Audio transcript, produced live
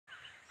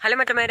Hello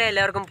മറ്റന്മാരെ,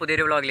 എല്ലാവർക്കും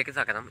പുതിയൊരു വ്ളോഗിലേക്ക്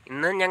സ്വാഗതം.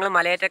 ഇന്ന് ഞങ്ങൾ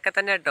മലയേറ്റൊക്കെ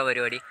തന്നെ കേട്ടോ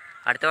പരിപാടി.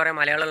 അടുത്ത കുറേ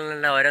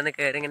മലയാളമുള്ള ഓരോന്ന്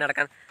കയറി ഇങ്ങനെ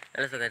നടക്കാൻ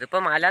നല്ല സുഖം.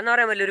 ഇപ്പോൾ മല എന്ന്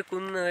പറയാൻ വലിയൊരു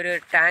കുന്ന്, ഒരു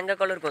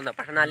ടാങ്കൊക്കെ ഉള്ളൊരു കുന്ന്.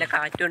 പക്ഷെ നല്ല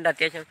കാറ്റുണ്ട്,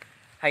 അത്യാവശ്യം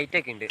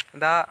ഹൈറ്റൊക്കെ ഉണ്ട്.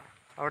 അതാ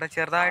അവിടെ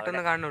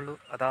ചെറുതായിട്ടൊന്ന് കാണുള്ളൂ.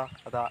 അതാ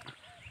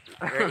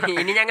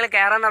ഇനി ഞങ്ങൾ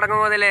കയറാൻ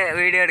തുടങ്ങുമ്പോൾ മുതൽ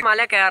വീഡിയോ എടുക്കും.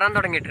 മല കയറാൻ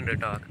തുടങ്ങിയിട്ടുണ്ട്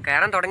കേട്ടോ.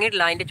 കയറാൻ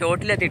തുടങ്ങിയിട്ടില്ല, അതിൻ്റെ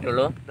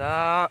ചോട്ടിലെത്തിയിട്ടുള്ളൂ. അതാ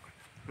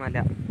മല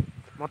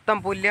മൊത്തം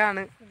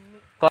പുല്ലാണ്.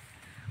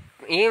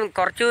 ഈ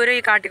കുറച്ചു ദൂരം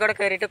ഈ കാട്ടിക്കൂടെ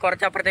കയറിയിട്ട്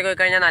കുറച്ച് അപ്പുറത്തേക്ക് പോയി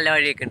കഴിഞ്ഞാൽ നല്ല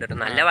വഴിയൊക്കെ ഉണ്ട്.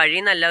 നല്ല വഴി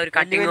നല്ല ഒരു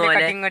കട്ടിങ്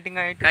പോലെ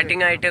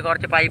കട്ടിങ് ആയിട്ട്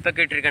കുറച്ച്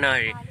പൈപ്പൊക്കെ ഇട്ടിരിക്കണ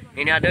വഴി.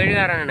 ഇനി അതുവഴി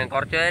കയറാനാണ്.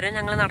 കുറച്ചു നേരം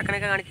ഞങ്ങൾ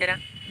നടക്കണൊക്കെ കാണിച്ചു തരാം.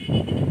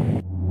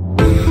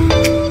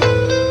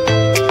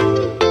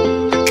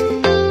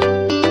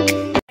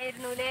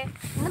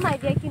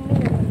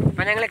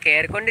 അപ്പൊ ഞങ്ങൾ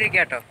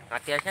കയറിക്കൊണ്ടിരിക്കുക കേട്ടോ.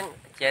 അത്യാവശ്യം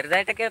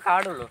ചെറുതായിട്ടൊക്കെ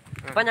കാടുള്ളൂ.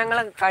 അപ്പൊ ഞങ്ങൾ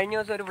കഴിഞ്ഞ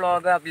ദിവസം ഒരു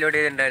വ്ളോഗ് അപ്ലോഡ്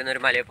ചെയ്തിട്ടുണ്ടായിരുന്നു,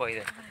 ഒരു മലയിൽ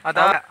പോയത്.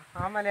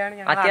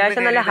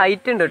 അത്യാവശ്യം നല്ല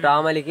ഹൈറ്റ് ഉണ്ട് കേട്ടോ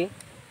ആ മലയ്ക്ക്.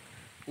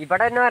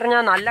 ഇവിടെ എന്ന്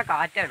പറഞ്ഞാൽ നല്ല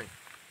കാറ്റാണ്.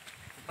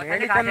 അപ്പൊ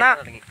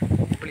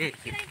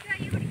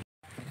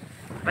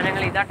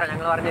ഞങ്ങൾ ഇതാട്ടോ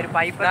ഞങ്ങൾ പറഞ്ഞൊരു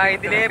പൈപ്പ്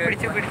ഇതിലെ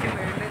പിടിച്ച്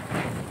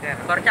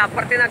കുറച്ച്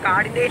അപ്പുറത്ത് നിന്ന്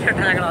കാടിന്റെ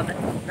ഇഷ്ടം ഞങ്ങൾ വന്ന്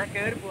എന്നാ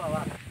കേറി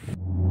പോവാ.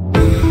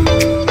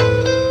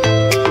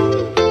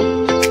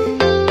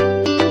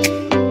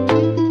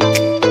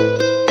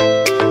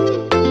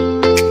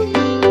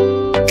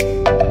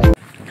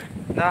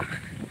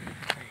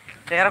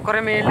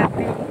 ഏറെക്കുറെ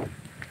മേലെത്തി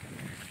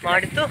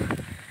മടുത്തു.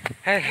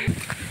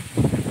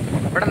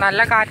 ഇവിടെ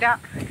നല്ല കാറ്റാ.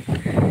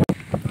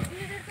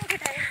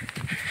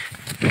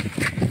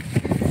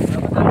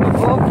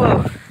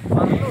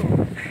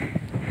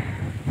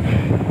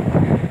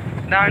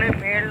 ഇതാണ്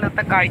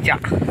മേളിലത്തെ കാഴ്ച.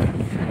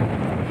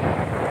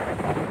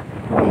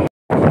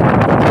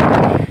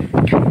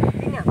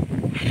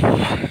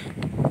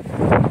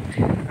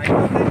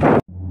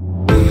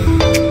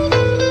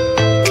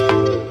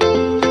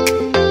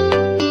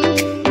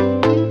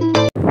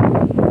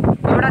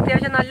 ഇവിടെ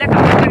അത്യാവശ്യം നല്ല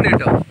കാറ്റുണ്ട്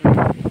കേട്ടോ.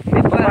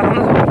 ഇപ്പൊ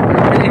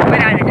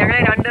ഞങ്ങൾ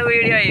 2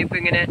 വീഡിയോ ആയി ഇപ്പൊ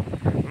ഇങ്ങനെ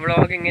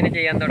വ്ളോഗ് ഇങ്ങനെ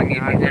ചെയ്യാൻ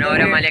തുടങ്ങിയിട്ട്, ഇങ്ങനെ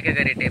ഓരോ മലയൊക്കെ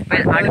കയറിയിട്ട്. ഇപ്പൊ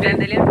അടുത്ത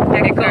എന്തെങ്കിലും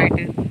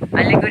ടെക്നിക്കായിട്ട്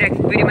അല്ലെങ്കിൽ ഒരു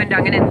എക്സ്പെരിമെന്റ്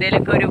അങ്ങനെ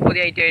എന്തെങ്കിലുമൊക്കെ ഒരു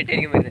പുതിയ ഐറ്റം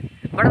ആയിട്ടായിരിക്കും വരുന്നത്.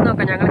 ഇവിടെ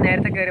നോക്കാം, ഞങ്ങൾ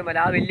നേരത്തെ കയറിയ മല,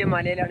 ആ വലിയ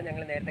മലയിലാണ്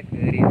ഞങ്ങൾ നേരത്തെ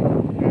കയറിയത്.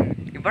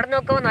 ഇവിടെ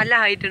നോക്കുമ്പോൾ നല്ല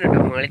ഹൈറ്റ് ഉണ്ട്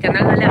കേട്ടോ. മുകളിൽ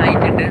ചെന്നാൽ നല്ല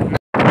ഹൈറ്റ് ഉണ്ട്.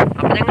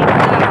 അപ്പൊ ഞങ്ങൾ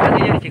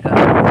വിചാരിച്ചേക്കാം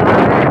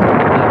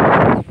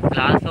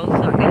ഗ്ലാസ്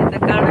ഹൗസ് അങ്ങനെ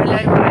എന്തൊക്കെയാണ്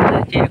എല്ലാവരും പറയുന്നത്.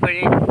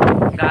 ചീരപ്പഴി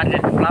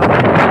ഗാർഡൻ,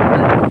 ഫ്ലവർ,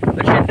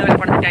 ഒരു ഷെഡ് പോലെ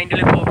പണിതിട്ട് അതിൻ്റെ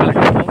ഉള്ളിൽ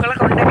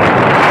പൂക്കളൊക്കെ ഉണ്ടെങ്കിൽ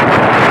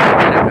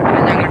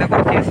ഞങ്ങളുടെ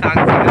കുറച്ച്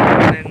സാഹസികത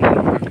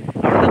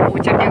അവിടുത്തെ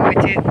പൂച്ചട്ടിയൊക്കെ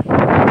വെച്ച്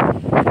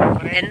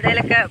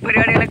എന്തെങ്കിലുമൊക്കെ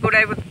പരിപാടികളൊക്കെ കൂടെ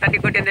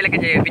തട്ടിക്കൂട്ടി എന്തെങ്കിലുമൊക്കെ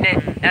ചെയ്യും. പിന്നെ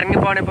ഇറങ്ങി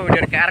പോകണം. ഇപ്പോൾ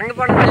വീഡിയോ എടുക്കുക, ഇറങ്ങി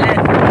പോകണം. നല്ല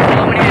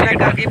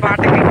ഈ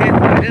പാട്ടൊക്കെ ഇട്ട്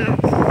ഒരു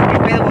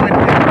സ്കിപ്പ് ചെയ്ത്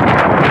പോകുന്നുണ്ട്.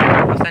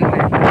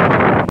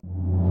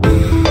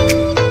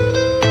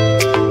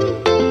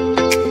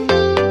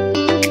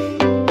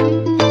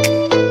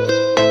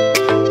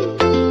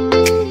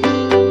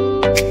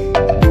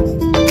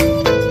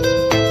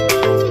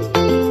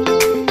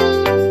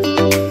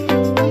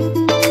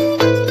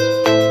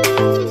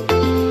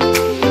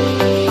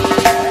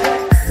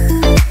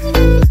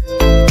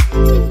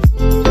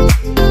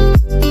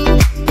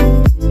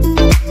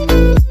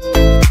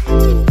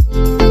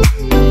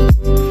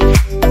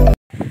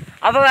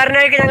 അപ്പോൾ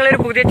വരണവഴിക്ക് ഞങ്ങളൊരു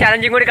പുതിയ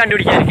ചലഞ്ചും കൂടി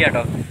കണ്ടുപിടിക്കാതിരിക്കുക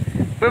കേട്ടോ.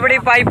 ഇപ്പോൾ ഇവിടെ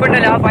ഈ പൈപ്പ്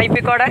ഉണ്ടല്ലോ, ആ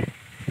പൈപ്പിൽ കൂടെ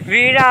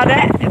വീഴാതെ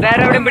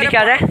വേറെ എവിടെയും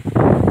പിടിക്കാതെ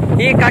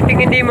ഈ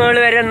കട്ടിങ്ങിൻ്റെ ഈ മേള്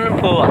വരെ ഒന്ന്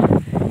പോവാ.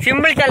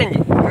 Simple challenge.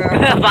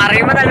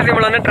 പറയുമ്പോൾ നല്ല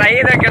സിമ്പിൾ, ഒന്ന് ട്രൈ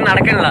ചെയ്തൊക്കെ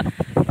നടക്കണില്ല.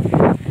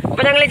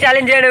 അപ്പോൾ ഞങ്ങൾ ഈ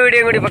ചലഞ്ച് ചെയ്യുന്ന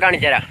വീഡിയോ കൂടി ഇപ്പോൾ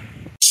കാണിച്ചു തരാം.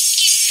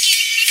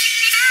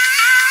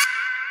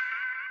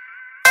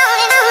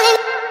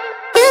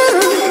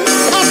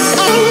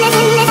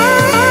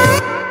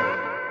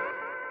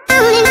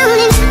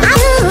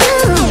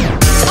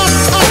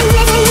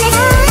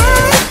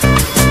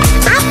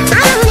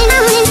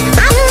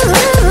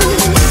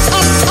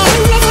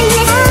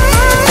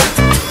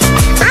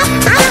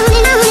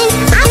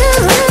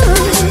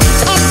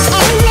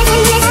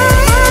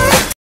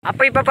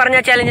 അപ്പോൾ ഇപ്പോൾ പറഞ്ഞ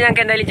ചലഞ്ച്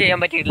ഞങ്ങൾക്ക് എന്തായാലും ചെയ്യാൻ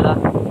പറ്റിയിട്ടില്ല.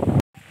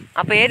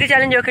 അപ്പോൾ ഏത്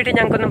ചലഞ്ച് നോക്കിയിട്ട്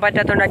ഞങ്ങൾക്കൊന്നും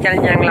പറ്റാത്തതുകൊണ്ട് ആ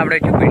ചലഞ്ച് ഞങ്ങൾ അവിടെ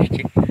വെച്ച്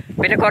ഉപേക്ഷിച്ച്.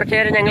 പിന്നെ കുറച്ച്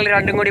നേരം ഞങ്ങൾ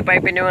രണ്ടും കൂടി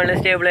പൈപ്പിൻ്റെ മുകളിൽ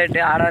സ്റ്റേബിളായിട്ട്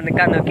ആടെ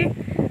നിൽക്കാൻ നോക്കി,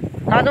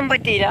 അതും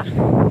പറ്റിയില്ല.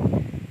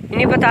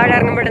 ഇനിയിപ്പോൾ താഴെ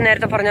ഇറങ്ങുമ്പോഴേ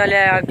നേരത്തെ പറഞ്ഞ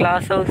പോലെ ആ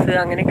ഗ്ലാസ് ഹൗസ്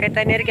അങ്ങനെയൊക്കെ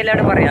തന്നെയായിരിക്കും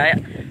എല്ലാവരും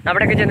പറയാം.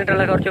 അവിടെയൊക്കെ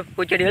ചെന്നിട്ടുള്ള കുറച്ച്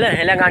പൂച്ചെടികൾ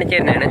എല്ലാം കാണിച്ചു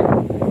തരുന്നതാണ്.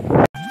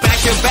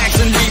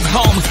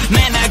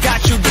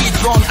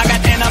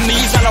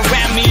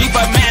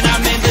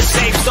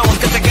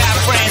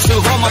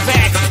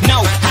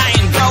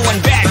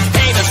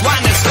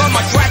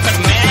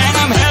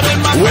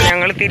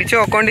 ഞങ്ങൾ തിരിച്ചു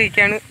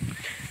പോയിക്കൊണ്ടിരിക്കുകയാണ്.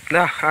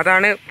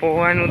 അതാണ്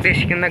പോകാൻ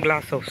ഉദ്ദേശിക്കുന്ന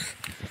ഗ്ലാസ് ഹൗസ്.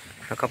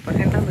 അതൊക്കെ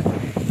പറയുന്നത്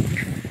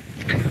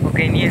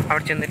ഓക്കെ. ഇനി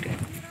അവിടെ ചെന്നിട്ട്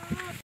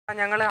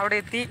ഞങ്ങൾ അവിടെ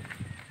എത്തി.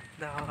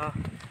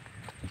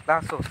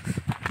 ഗ്ലാസ് ഹൗസ്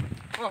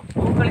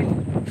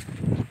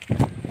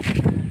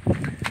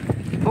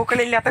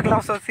പൂക്കളില്ലാത്ത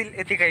ഗ്ലാസ് ഹൗസിൽ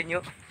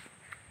എത്തിക്കഴിഞ്ഞു.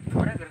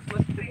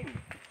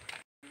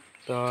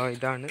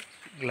 ഇതാണ്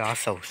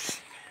ഗ്ലാസ് ഹൗസ്.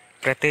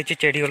 പ്രത്യേകിച്ച്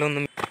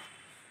ചെടികളൊന്നും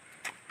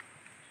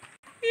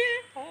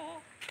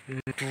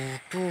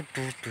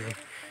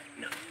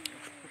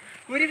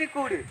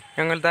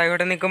ഞങ്ങൾ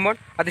ഇവിടെ നിൽക്കുമ്പോൾ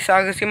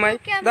അതിസാഹസ്യമായി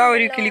ഇതാ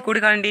ഒരു കിളിക്കൂട്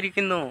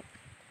കണ്ടിരിക്കുന്നു.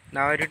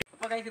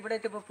 അപ്പൊ ഗൈസ് ഇവിടെ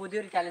എത്തിയപ്പോ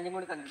പുതിയൊരു ചലഞ്ചും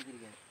കൂടി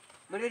കണ്ടുപിടിച്ചിരിക്കുകയാണ്.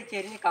 ഇവിടെ ഒരു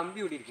ചെറിയ കമ്പി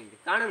കൂടി ഇരിക്കുന്നുണ്ട്,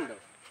 കാണുന്നുണ്ടോ?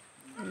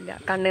 ഇല്ല,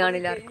 കണ്ണ്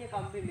കാണില്ല. ചെറിയ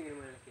കമ്പി ഉണ്ട്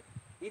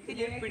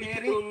ഇതില് പിടിച്ച്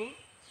തൂങ്ങി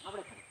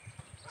അവിടെ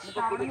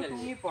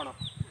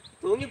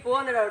തൂങ്ങി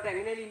പോകാൻ ഡൗട്ട്,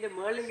 എങ്ങനെയാലും ഇതിന്റെ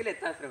മേളിലെങ്കിലും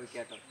എത്താൻ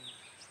ശ്രമിക്കാം കേട്ടോ.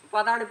 അപ്പൊ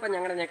അതാണ് ഇപ്പൊ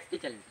ഞങ്ങളുടെ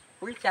നെക്സ്റ്റ് ചലഞ്ച്.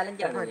 ഫുൾ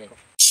ചലഞ്ചാണ്.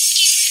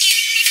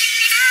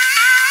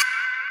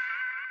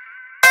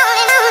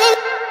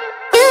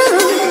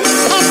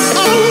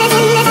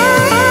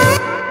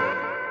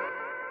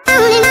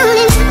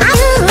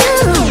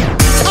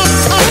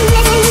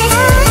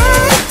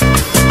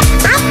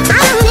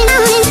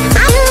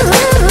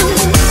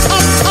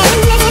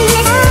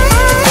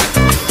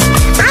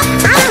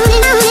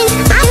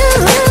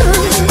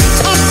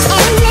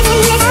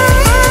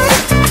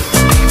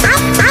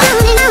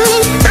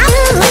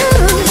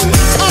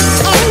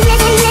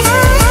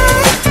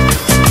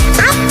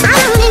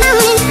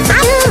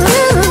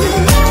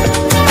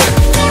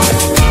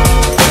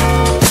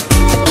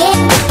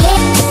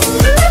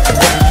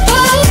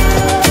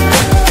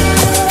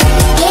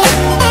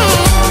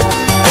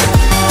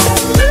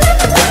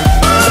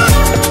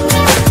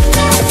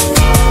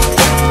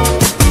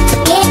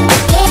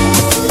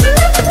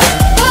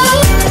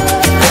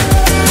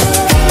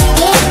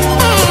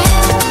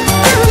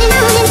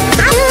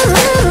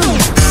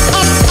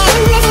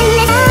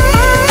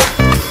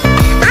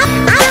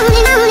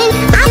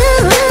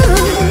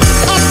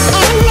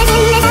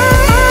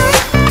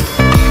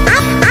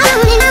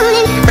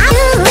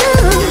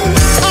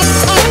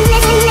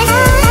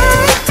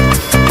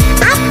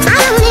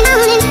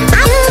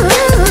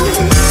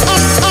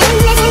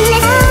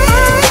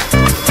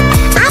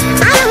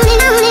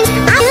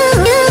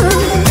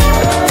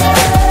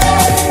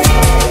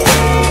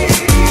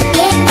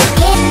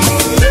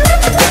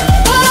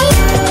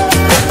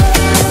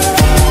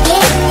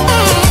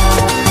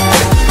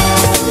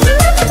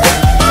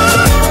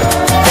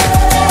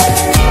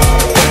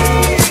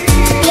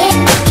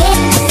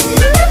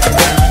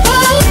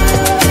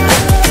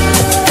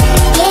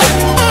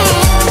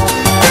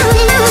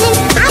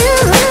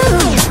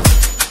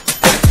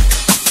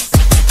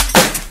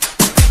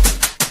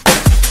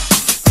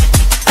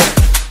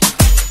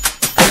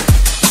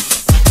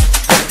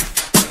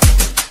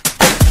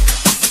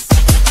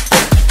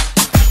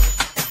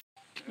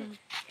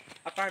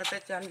 അപ്പൊ അടുത്ത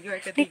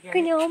ചലഞ്ചുമായിട്ട്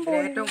ഏറ്റവും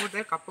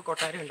കൂടുതൽ കപ്പ്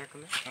കൊട്ടാരം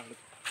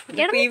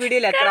ഉണ്ടാക്കുന്നത് ഈ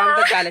വീഡിയോയിൽ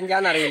എത്രാമത്തെ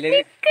ചലഞ്ചാന്ന് അറിയില്ല.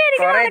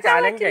 കൊറേ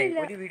ചലഞ്ചായി.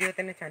 ഒരു വീഡിയോ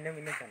തന്നെ ചന്നം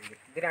പിന്നെ ചലഞ്ച്.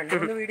 ഇത്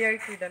 2-3 വീഡിയോ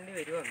ആയിട്ട് ഇടേണ്ടി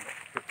വരുമല്ലോ.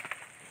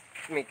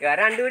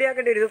 മിക്കവാറും 2 വീഡിയോ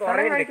ആക്കേണ്ടി വരും.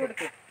 കൊറേ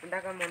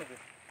ഉണ്ടാക്കാൻ പോണത്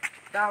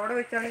അവിടെ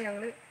വെച്ചാണ്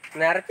ഞങ്ങള്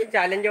നിറച്ച്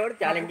ചലഞ്ചോട്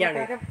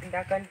ചലഞ്ചാണ്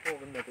ഉണ്ടാക്കാൻ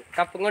പോകുന്നത്.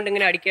 കപ്പും കൊണ്ട്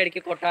ഇങ്ങനെ അടുക്കി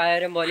അടുക്കി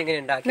കൊട്ടാരം പോലെ ഇങ്ങനെ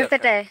ഉണ്ടാക്കി.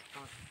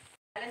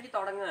 ചലഞ്ച്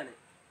തുടങ്ങുകയാണ്.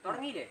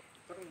 തുടങ്ങിയില്ലേ?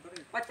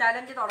 അപ്പൊ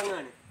ചലഞ്ച്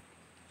തുടങ്ങുകയാണ്.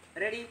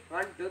 Ready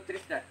 1 2 3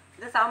 start.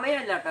 ഇത്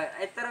സമയമല്ല കേട്ടോ,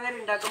 എത്ര പേര്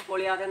ഉണ്ടാക്കും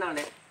പൊളിയാതെ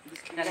എന്നാണ്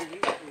ചലഞ്ച്.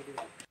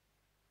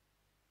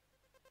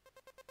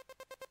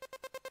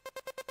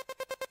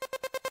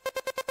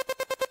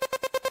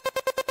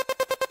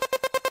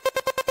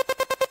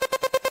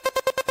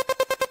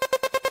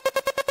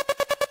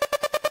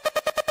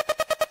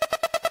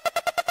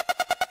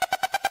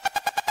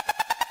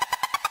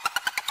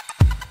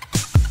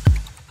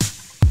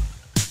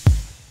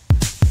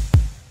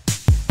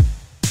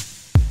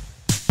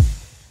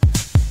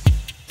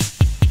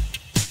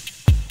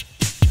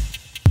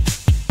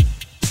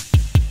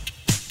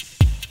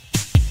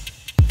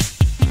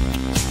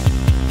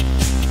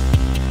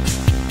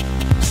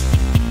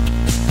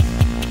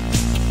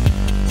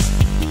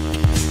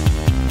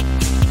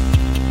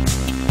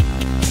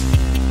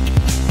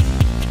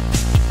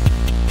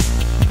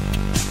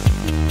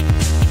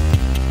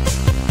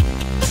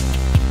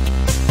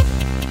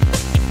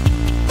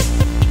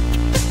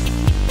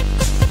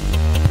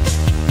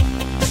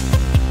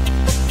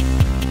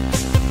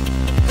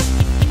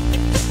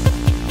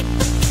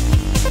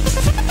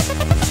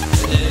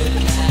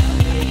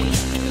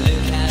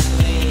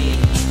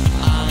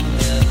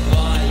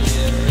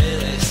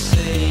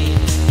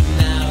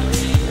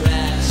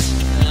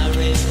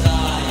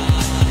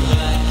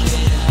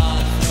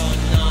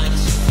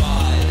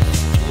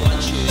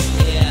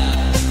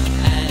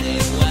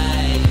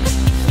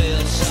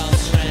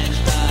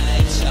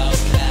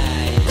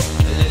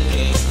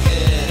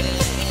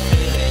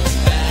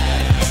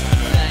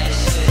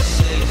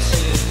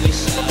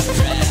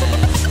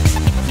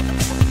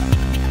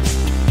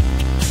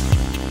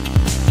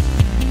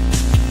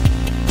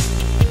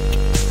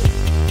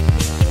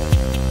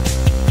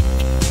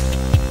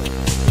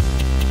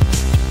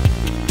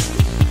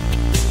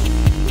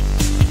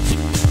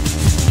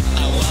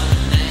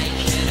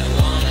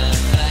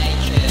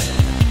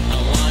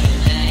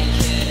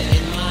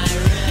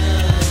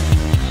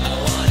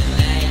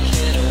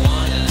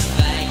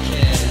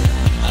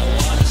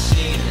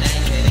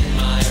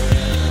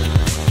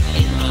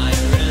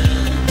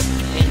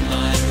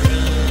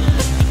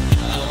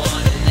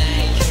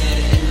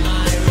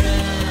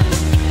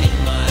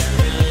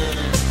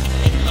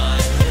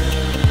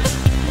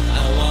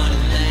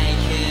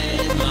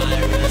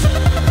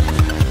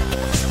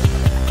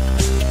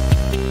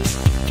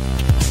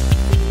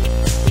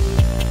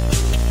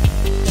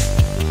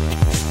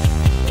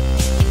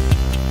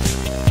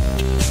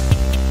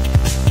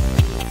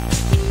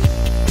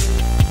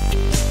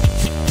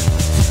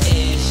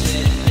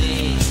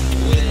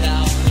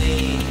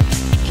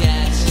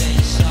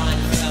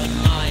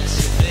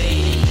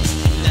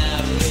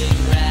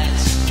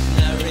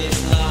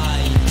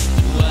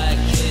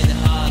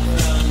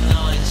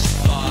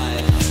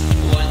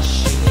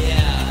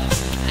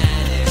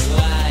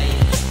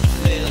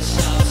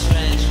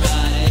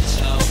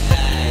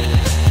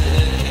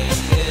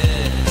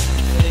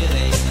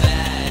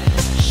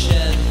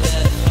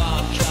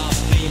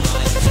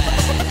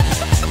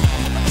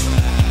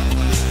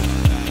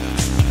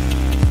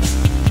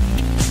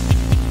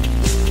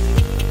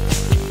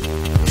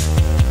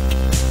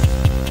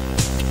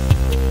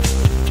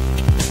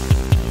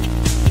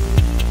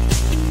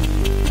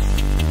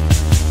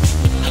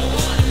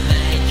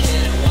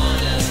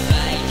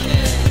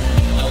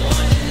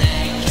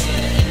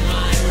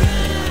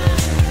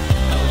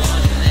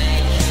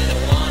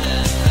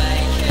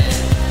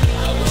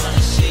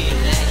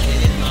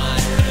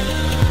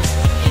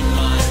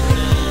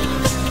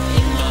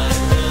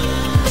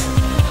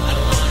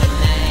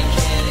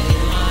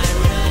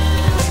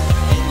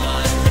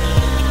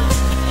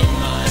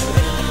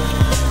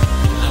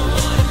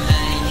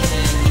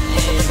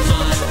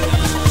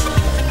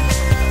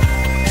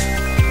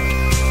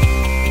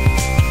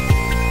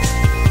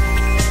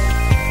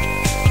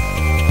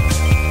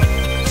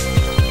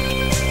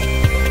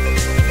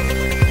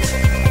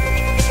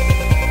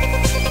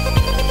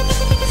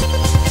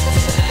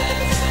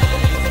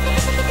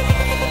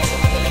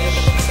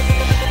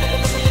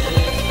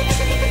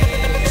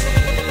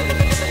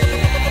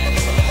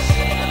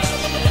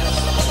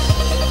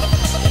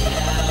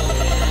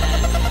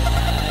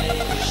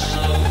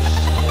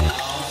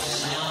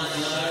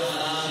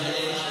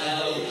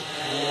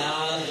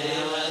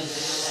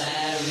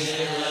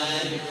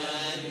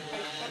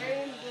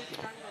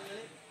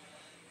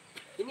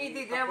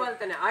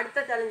 അടുത്ത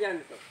ചലഞ്ചാണ്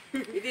കേട്ടോ.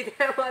 ഇത്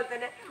ഇതേപോലെ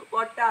തന്നെ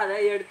പൊട്ടാതെ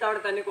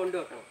എടുത്തവിടെ തന്നെ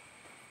കൊണ്ടുവെക്കണം.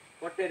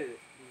 പൊട്ടരുത്.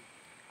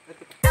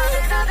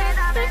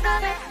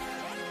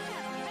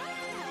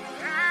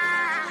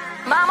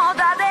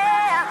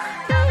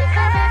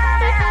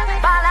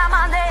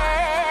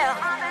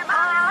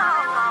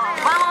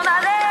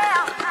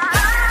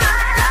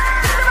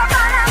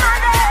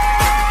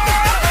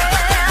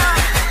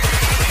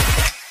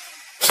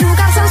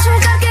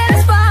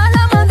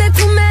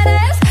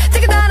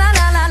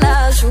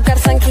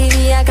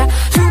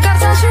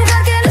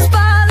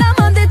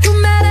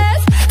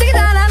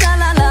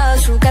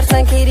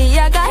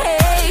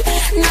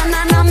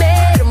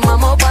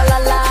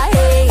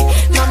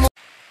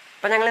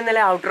 അപ്പൊ ഞങ്ങൾ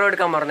ഇന്നലെ ഔട്ട് റോഡ്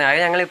എടുക്കാൻ പറഞ്ഞു. അത്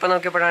ഞങ്ങൾ ഇപ്പൊ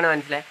നോക്കിയപ്പോഴാണ്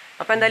മനസ്സിലായത്.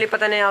 അപ്പൊ എന്തായാലും ഇപ്പൊ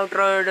തന്നെ ഔട്ട്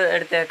റോഡ്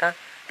എടുത്തേക്കാം.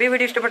 അപ്പോൾ ഈ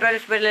വീഡിയോ ഇഷ്ടപ്പെട്ടാൽ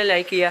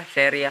ലൈക്ക് ചെയ്യുക,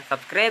 ഷെയർ ചെയ്യുക,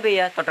 സബ്സ്ക്രൈബ്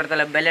ചെയ്യുക,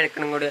 തൊട്ടടുത്തുള്ള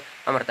ബെല്ലൈക്കണും കൂടി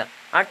അമർത്താം.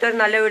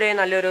 അടുത്തൊരു നല്ല വീഡിയോ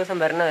നല്ലൊരു ദിവസം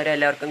വരുന്നവരെ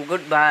എല്ലാവർക്കും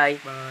ഗുഡ് ബൈ.